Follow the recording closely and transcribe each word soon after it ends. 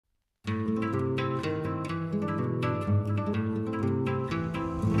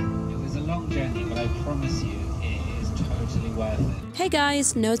promise you, it is totally worth it. Hey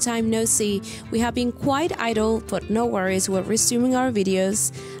guys, no time no see. We have been quite idle, but no worries, we're resuming our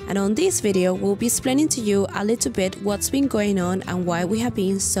videos. And on this video, we'll be explaining to you a little bit what's been going on and why we have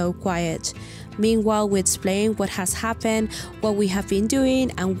been so quiet. Meanwhile, we explain what has happened, what we have been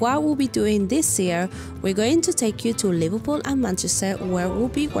doing, and what we'll be doing this year. We're going to take you to Liverpool and Manchester, where we'll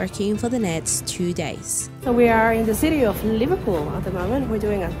be working for the next 2 days. So we are in the city of Liverpool at the moment. We're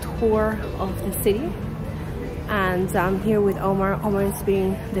doing a tour of the city. And I'm here with Omar. Omar is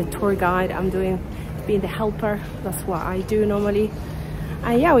being the tour guide. I'm being the helper. That's what I do normally.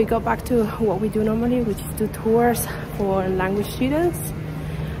 And yeah, we go back to what we do normally, which is do tours for language students.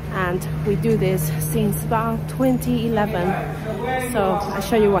 And we do this since about 2011. So I'll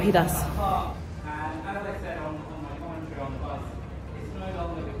show you what he does.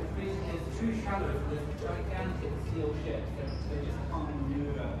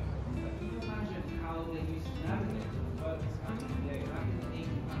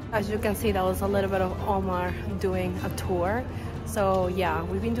 As you can see, that was a little bit of Omar doing a tour. So yeah,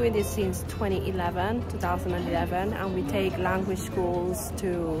 we've been doing this since 2011, and we take language schools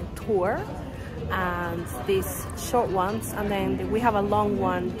to tour, and these short ones, and then we have a long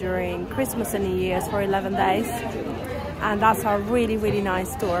one during Christmas and New Year's for 11 days, and that's a really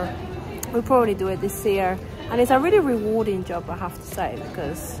nice tour. We'll probably do it this year, and it's a really rewarding job, I have to say,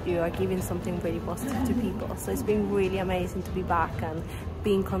 because you are giving something really positive to people. So it's been really amazing to be back and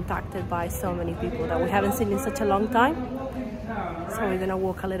being contacted by so many people that we haven't seen in such a long time. So we're gonna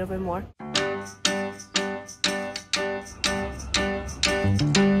walk a little bit more.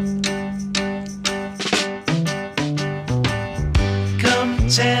 Come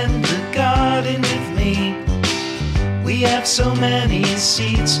tend the garden with me. We have so many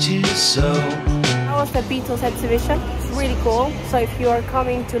seeds to sow. That was the Beatles exhibition. It's really cool. So if you are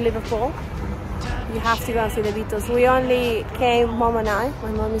coming to Liverpool, you have to go and see the Beatles. We only came, Mom and I.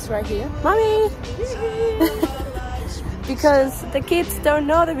 My mom is right here. Mommy! Because the kids don't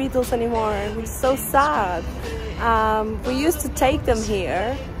know the Beatles anymore, which is so sad. We used to take them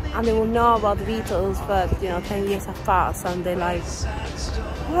here and they will know about the Beatles, but you know, 10 years have passed and they're like,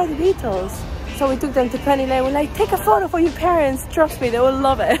 what are the Beatles? So we took them to Penny Lane. We're like, take a photo for your parents, trust me, they will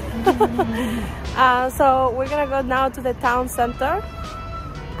love it. So we're gonna go now to the town center,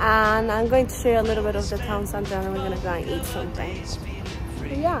 and I'm going to show you a little bit of the town center, and then we're gonna go and eat something.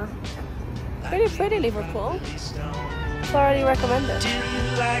 But yeah, pretty Liverpool. Thoroughly recommended.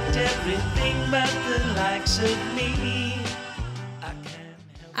 You liked everything but the likes of me.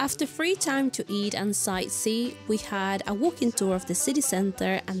 After free time to eat and sightsee, we had a walking tour of the city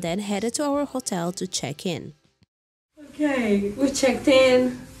centre and then headed to our hotel to check in. Okay, we checked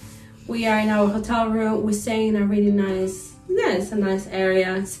in. We are in our hotel room. We're staying in a really nice, it's a nice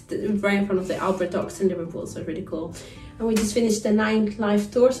area. It's right in front of the Albert Docks in Liverpool, so really cool. And we just finished the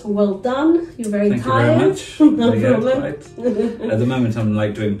nightlife tour, so well done. You're very tired. Thank you very much. No problem. At the moment I'm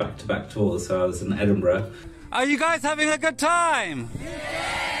like doing back-to-back tours, so I was in Edinburgh. Are you guys having a good time?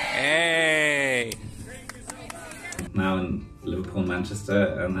 Hey! Now in Liverpool and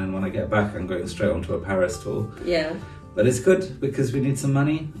Manchester, and then when I get back I'm going straight onto a Paris tour. Yeah. But it's good because we need some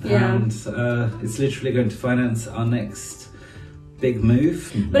money, and it's literally going to finance our next big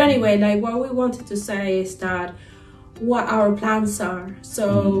move. But anyway, like what we wanted to say is that what our plans are.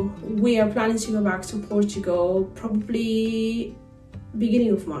 So we are planning to go back to Portugal probably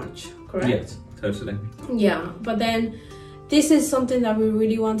beginning of March, correct? Yes, totally. Yeah, but then this is something that we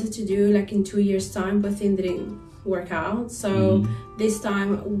really wanted to do like in 2 years time, but things didn't work out. So this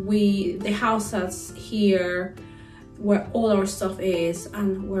time the house that's here where all our stuff is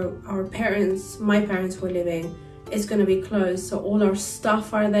and where my parents were living, it's gonna be closed, so all our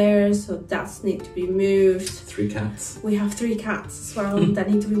stuff are there, so that's need to be moved. 3 cats. We have 3 cats as well that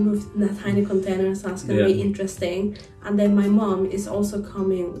need to be moved in that tiny container, so that's gonna be interesting. And then my mom is also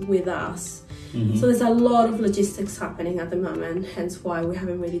coming with us. So there's a lot of logistics happening at the moment, hence why we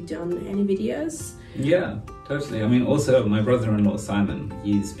haven't really done any videos. Yeah, totally. I mean, also my brother-in-law Simon,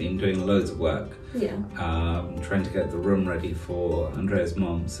 he's been doing loads of work. Yeah. Trying to get the room ready for Andrea's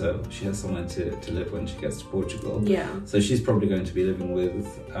mom, so she has somewhere to live when she gets to Portugal. Yeah. So she's probably going to be living with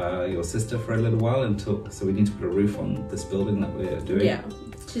your sister for a little while so we need to put a roof on this building that we're doing. Yeah.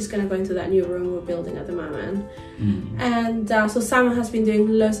 She's gonna go into that new room we're building at the moment. And so Simon has been doing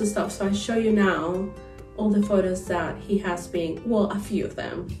loads of stuff, so I show you now all the photos that he has been, well, a few of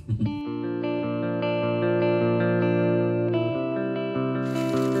them.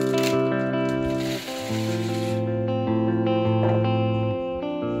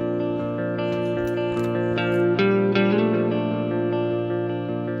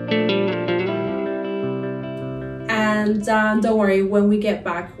 don't worry, when we get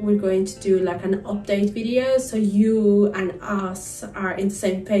back we're going to do like an update video so you and us are in the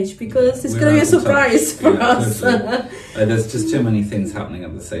same page, because it's going to be a surprise for us. Totally. There's just too many things happening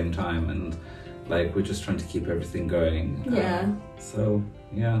at the same time, and like we're just trying to keep everything going. So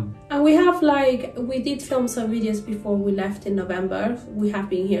yeah. And we have like, we did film some videos before we left in November. We have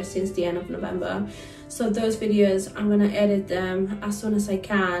been here since the end of November. So those videos, I'm gonna edit them as soon as I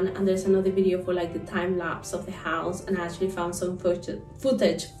can. And there's another video for like the time lapse of the house. And I actually found some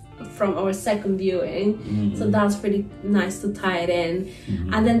footage from our second viewing. So that's pretty nice to tie it in.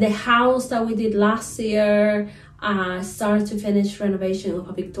 And then the house that we did last year, start to finish renovation of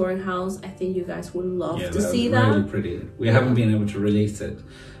a Victorian house. I think you guys would love to see that. Really pretty. We haven't been able to release it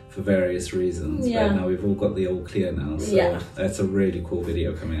for various reasons, but now we've all got the all clear now, so that's a really cool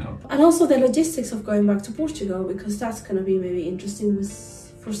video coming up. And also the logistics of going back to Portugal, because that's going to be maybe interesting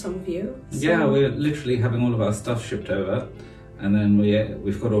for some of you. So. Yeah, we're literally having all of our stuff shipped over. And then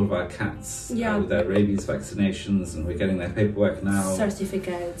we've got all of our cats with their rabies vaccinations, and we're getting their paperwork now.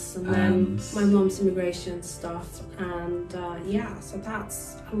 Certificates, and then my mom's immigration stuff. And so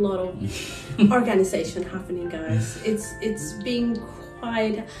that's a lot of organization happening, guys. It's been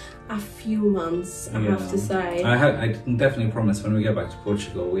quite a few months, I have to say. I can definitely promise when we go back to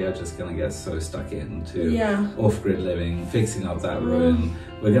Portugal, we are just going to get so stuck into off-grid living, fixing up that room.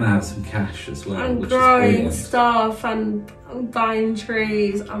 We're going to have some cash as well, and which growing is stuff and buying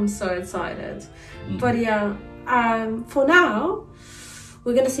trees. I'm so excited. But for now,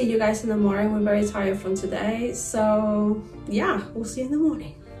 we're going to see you guys in the morning. We're very tired from today. So yeah, we'll see you in the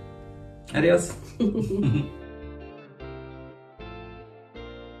morning. Adios.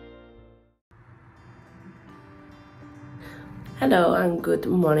 Hello and good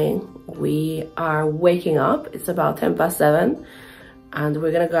morning. We are waking up. It's about 7:10 and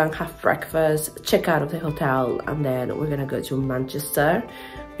we're gonna go and have breakfast, check out of the hotel, and then we're gonna go to Manchester.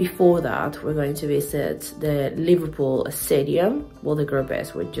 Before that, we're going to visit the Liverpool stadium. Well, the group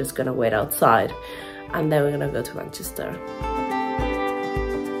is, we're just gonna wait outside, and then we're gonna go to Manchester.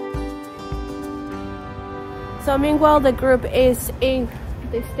 So meanwhile, the group is in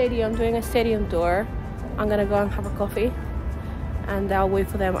the stadium doing a stadium tour. I'm gonna go and have a coffee, and I'll wait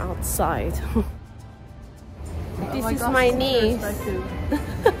for them outside. This is my niece.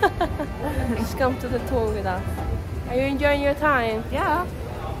 She's come to the tour with us. Are you enjoying your time? Yeah.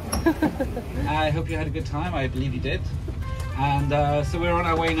 I hope you had a good time. I believe you did. And so we're on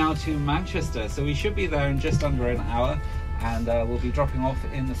our way now to Manchester. So we should be there in just under an hour, and we'll be dropping off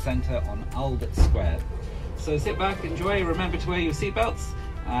in the centre on Albert Square. So sit back, enjoy, remember to wear your seatbelts,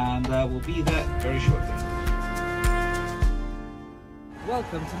 and we'll be there very shortly.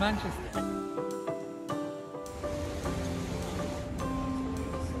 Welcome to Manchester.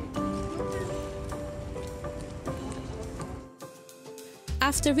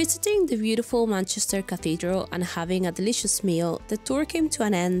 After visiting the beautiful Manchester Cathedral and having a delicious meal, the tour came to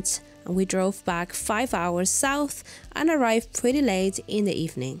an end and we drove back 5 hours south and arrived pretty late in the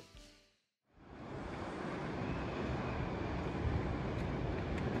evening.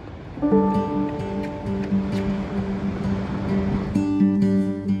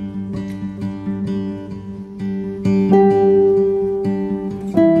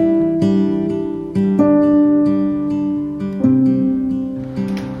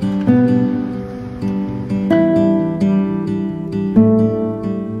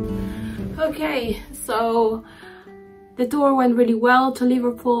 So the tour went really well to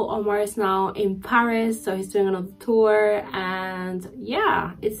Liverpool. Omar is now in Paris, so he's doing another tour, and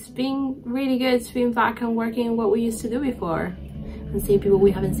yeah, it's been really good. It's been back and working what we used to do before and seeing people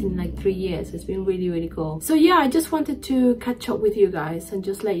we haven't seen in like 3 years. It's been really cool. So yeah, I just wanted to catch up with you guys and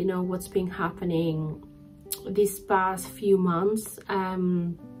just let you know what's been happening these past few months.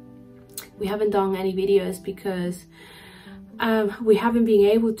 We haven't done any videos because we haven't been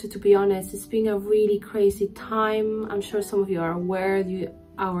able to be honest. It's been a really crazy time. I'm sure some of you are aware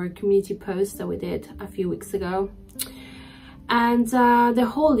our community post that we did a few weeks ago, and the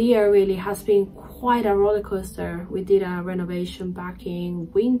whole year really has been quite a roller coaster. We did a renovation back in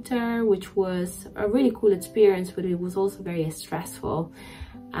winter, which was a really cool experience, but it was also very stressful.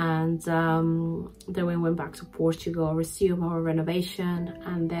 And then we went back to Portugal, resumed our renovation,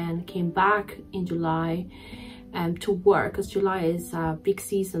 and then came back in July to work, because July is a big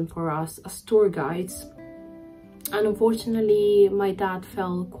season for us as tour guides. And unfortunately my dad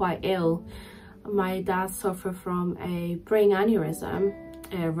fell quite ill. My dad suffered from a brain aneurysm,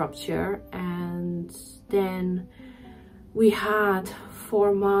 a rupture, and then we had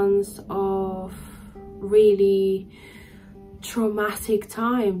 4 months of really traumatic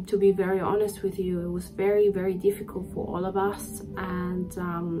time, to be very honest with you. It was very, very difficult for all of us, and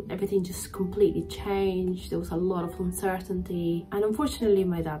everything just completely changed. There was a lot of uncertainty, and unfortunately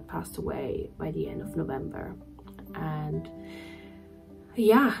my dad passed away by the end of November. And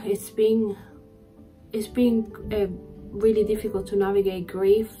yeah, it's been really difficult to navigate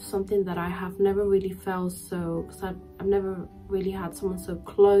grief, something that I have never really felt so, because I've never really had someone so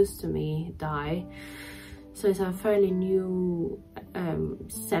close to me die. So it's a fairly new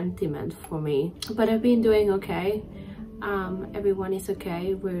sentiment for me, but I've been doing okay. Everyone is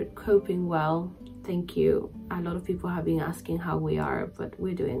okay, we're coping well, thank you. A lot of people have been asking how we are, but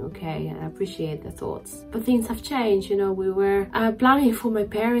we're doing okay, and I appreciate the thoughts. But things have changed, you know. We were planning for my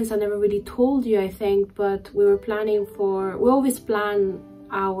parents. I never really told you, I think, but we were planning for, we always plan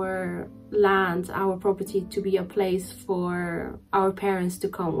our land, our property, to be a place for our parents to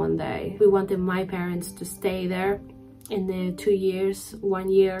come one day. We wanted my parents to stay there in the 2 years, 1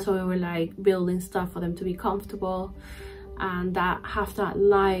 year, so we were like building stuff for them to be comfortable and that have that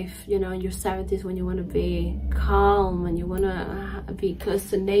life, you know, in your 70s, when you want to be calm and you want to be close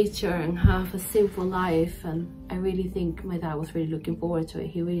to nature and have a simple life. And I really think my dad was really looking forward to it.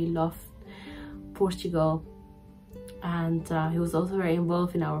 He really loved Portugal, and he was also very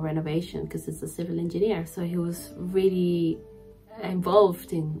involved in our renovation because he's a civil engineer, so he was really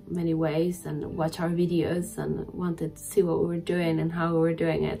involved in many ways and watched our videos and wanted to see what we were doing and how we were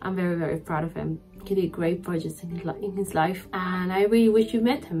doing it. I'm very, very proud of him. He did great projects in his life, and I really wish you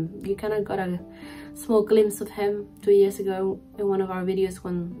met him. You kind of got a small glimpse of him 2 years ago in one of our videos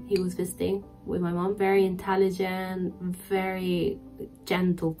when he was visiting with my mom. Very intelligent, very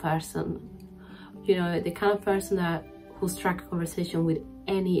gentle person, you know, the kind of person that will strike a conversation with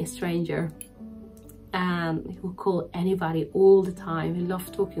any stranger, and he will call anybody all the time. He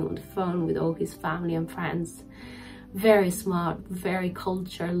loved talking on the phone with all his family and friends. Very smart, very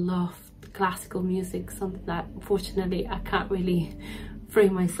cultured, loved classical music, something that unfortunately I can't really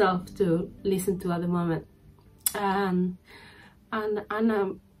bring myself to listen to at the moment. And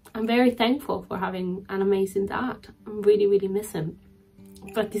I'm very thankful for having an amazing dad. I really, really miss him.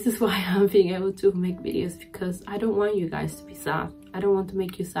 But this is why I'm being able to make videos, because I don't want you guys to be sad. I don't want to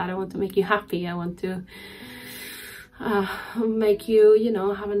make you sad. I want to make you happy. I want to make you, you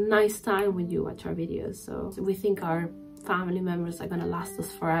know, have a nice time when you watch our videos. So we think our family members are gonna last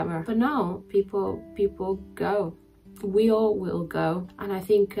us forever, but no, people go. We all will go. And I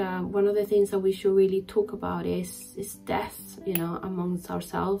think one of the things that we should really talk about is death, you know, amongst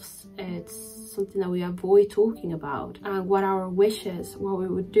ourselves. It's something that we avoid talking about, and what our wishes, what we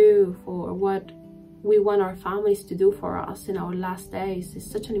would do for, what we want our families to do for us in our last days is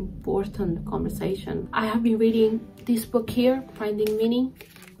such an important conversation. I have been reading this book here, Finding Meaning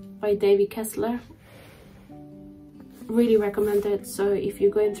by David Kessler. Really recommend it. So if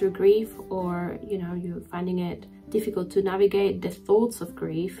you're going through grief, or you know, you're finding it difficult to navigate the thoughts of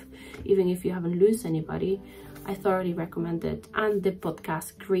grief, even if you haven't lost anybody, I thoroughly recommend it. And the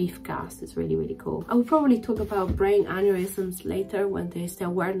podcast Griefcast is really, really cool. I will probably talk about brain aneurysms later when there's the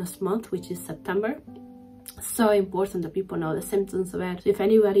awareness month, which is September. So important that people know the symptoms of it. So if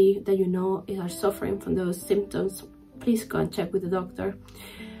anybody that you know are suffering from those symptoms, please go and check with the doctor.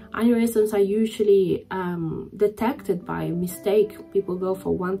 Aneurysms are usually detected by mistake. People go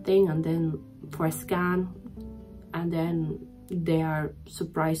for one thing and then for a scan, and then they are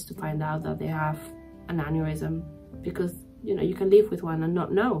surprised to find out that they have an aneurysm, because you know, you can live with one and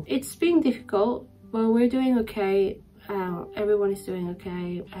not know. It's been difficult, but we're doing okay. Everyone is doing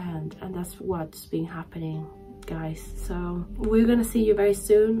okay, and that's what's been happening, guys. So we're gonna see you very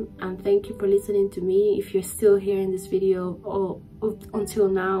soon, and thank you for listening to me. If you're still here in this video or until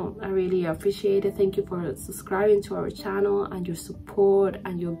now, I really appreciate it. Thank you for subscribing to our channel and your support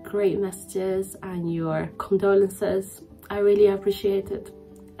and your great messages and your condolences. I really appreciate it.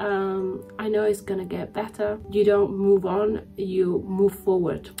 I know it's gonna get better. You don't move on, you move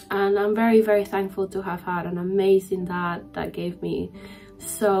forward. And I'm very, very thankful to have had an amazing dad that gave me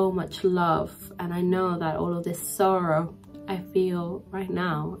so much love. And I know that all of this sorrow I feel right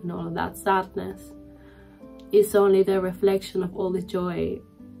now and all of that sadness is only the reflection of all the joy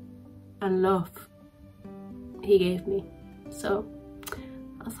and love he gave me. So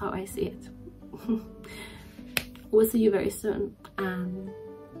that's how I see it. We'll see you very soon, and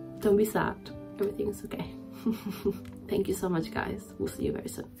don't be sad, everything is okay. Thank you so much, guys. We'll see you very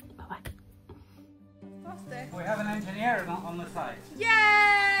soon. Bye-bye. We have an engineer on the site.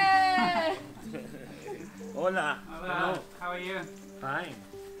 Yay! Hola. Hello. How are you? Fine.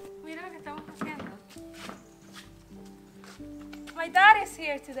 Mira lo que estamos haciendo. My dad is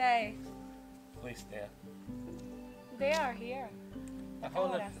here today. Who is there? They are here. The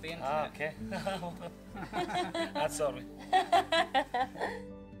whole of the internet. Ah, okay. That's sorry.